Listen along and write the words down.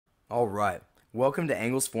Alright, welcome to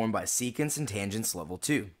Angles Formed by Secants and Tangents Level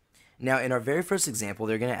 2. Now in our very first example,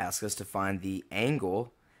 they're going to ask us to find the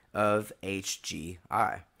angle of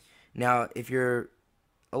HGI. Now if you're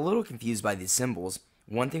a little confused by these symbols,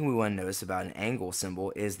 one thing we want to notice about an angle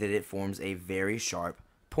symbol is that it forms a very sharp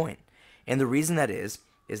point. And the reason that is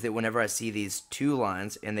that whenever I see these two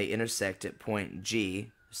lines and they intersect at point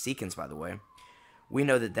G, secants by the way, we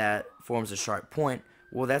know that that forms a sharp point.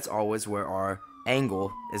 Well, that's always where our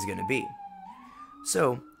angle is going to be.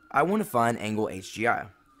 So I want to find angle HGI.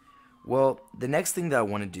 Well, the next thing that I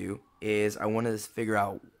want to do is I want to figure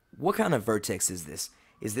out what kind of vertex is this.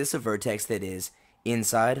 Is this a vertex that is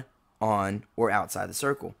inside, on, or outside the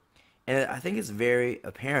circle? And I think it's very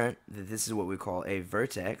apparent that this is what we call a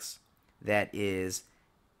vertex that is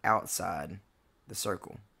outside the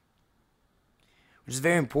circle, which is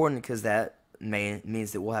very important because that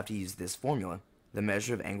means that we'll have to use this formula. The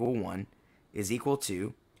measure of angle 1 is equal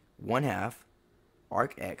to 1/2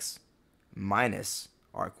 arc x minus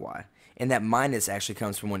arc y. And that minus actually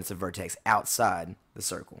comes from when it's a vertex outside the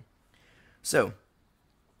circle. So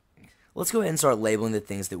let's go ahead and start labeling the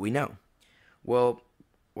things that we know. Well,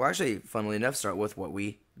 we'll actually, funnily enough, start with what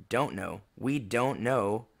we don't know. We don't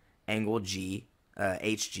know angle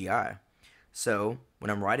HGI. So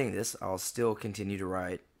when I'm writing this, I'll still continue to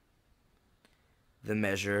write the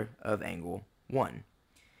measure of angle 1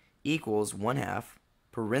 equals 1/2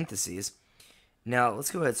 parentheses. Now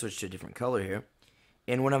let's go ahead and switch to a different color here.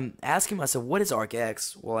 And when I'm asking myself, what is arc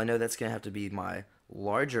x? Well, I know that's going to have to be my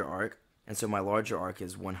larger arc. And so my larger arc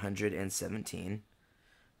is 117.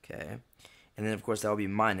 Okay. And then, of course, that will be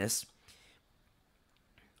minus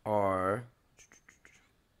our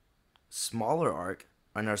smaller arc.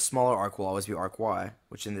 And our smaller arc will always be arc y,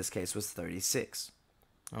 which in this case was 36.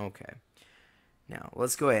 Okay. Now,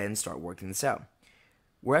 let's go ahead and start working this out.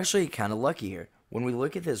 We're actually kind of lucky here. When we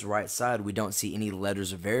look at this right side, we don't see any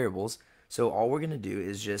letters or variables. So all we're going to do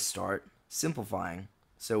is just start simplifying.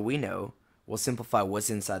 So we know we'll simplify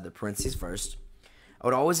what's inside the parentheses first. I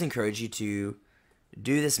would always encourage you to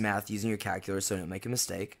do this math using your calculator so you don't make a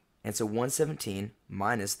mistake. And so 117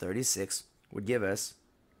 minus 36 would give us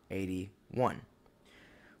 81.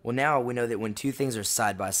 Well, now we know that when two things are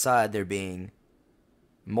side by side, they're being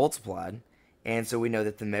multiplied. And so we know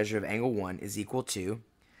that the measure of angle 1 is equal to,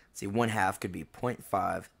 see, 1/2 could be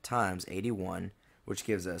 0.5 times 81, which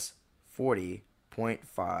gives us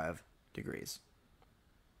 40.5 degrees.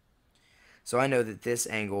 So I know that this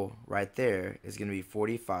angle right there is going to be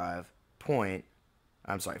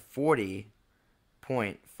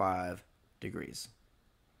 40.5 degrees.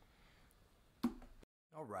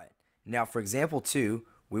 All right. Now for example 2,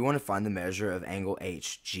 we want to find the measure of angle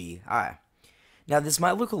HGI. Now this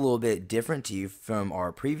might look a little bit different to you from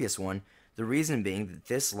our previous one. The reason being that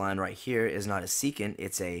this line right here is not a secant,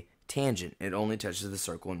 it's a tangent. It only touches the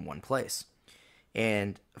circle in one place.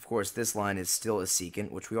 And of course this line is still a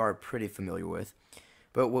secant, which we are pretty familiar with.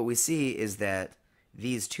 But what we see is that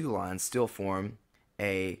these two lines still form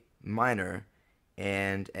a minor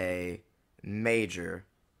and a major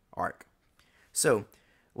arc. So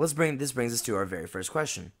this brings us to our very first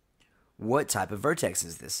question. What type of vertex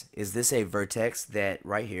is this? Is this a vertex that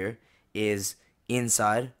right here is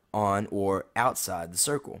inside, on, or outside the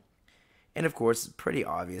circle? And of course, it's pretty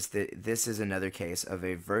obvious that this is another case of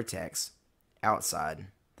a vertex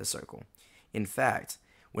outside the circle. In fact,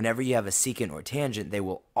 whenever you have a secant or tangent, they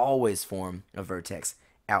will always form a vertex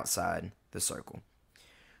outside the circle.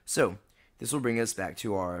 So this will bring us back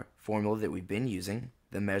to our formula that we've been using.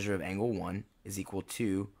 The measure of angle 1 is equal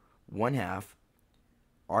to 1/2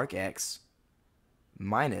 arc x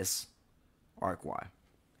minus arc y.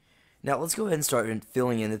 Now let's go ahead and start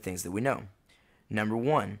filling in the things that we know. Number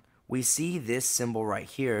 1, we see this symbol right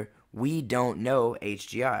here. We don't know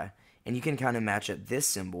HGI. And you can kind of match up this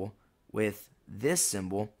symbol with this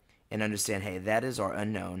symbol and understand, hey, that is our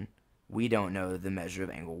unknown. We don't know the measure of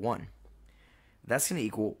angle 1. That's going to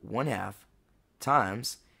equal 1/2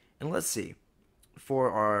 times, and let's see, for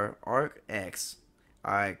our arc x,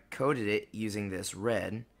 I coded it using this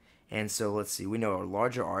red, and so let's see, we know our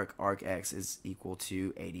larger arc, arc x, is equal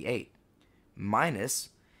to 88, minus,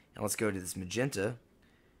 and let's go to this magenta,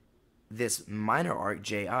 this minor arc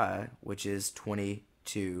ji, which is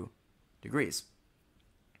 22 degrees.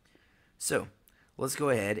 So let's go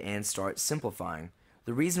ahead and start simplifying.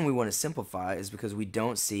 The reason we want to simplify is because we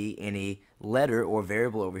don't see any letter or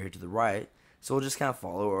variable over here to the right, so we'll just kind of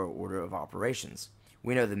follow our order of operations.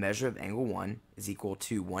 We know the measure of angle 1 is equal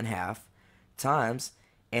to 1/2 times,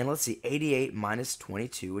 and let's see, 88 minus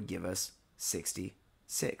 22 would give us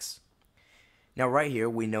 66. Now right here,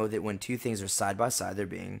 we know that when two things are side by side, they're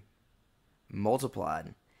being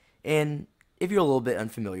multiplied. And if you're a little bit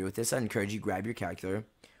unfamiliar with this, I'd encourage you to grab your calculator.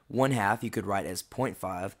 1/2 you could write as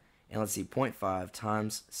 0.5, and let's see, 0.5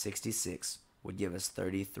 times 66 would give us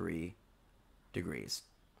 33 degrees.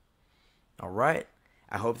 All right,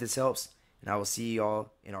 I hope this helps, and I will see you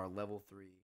all in our level 3.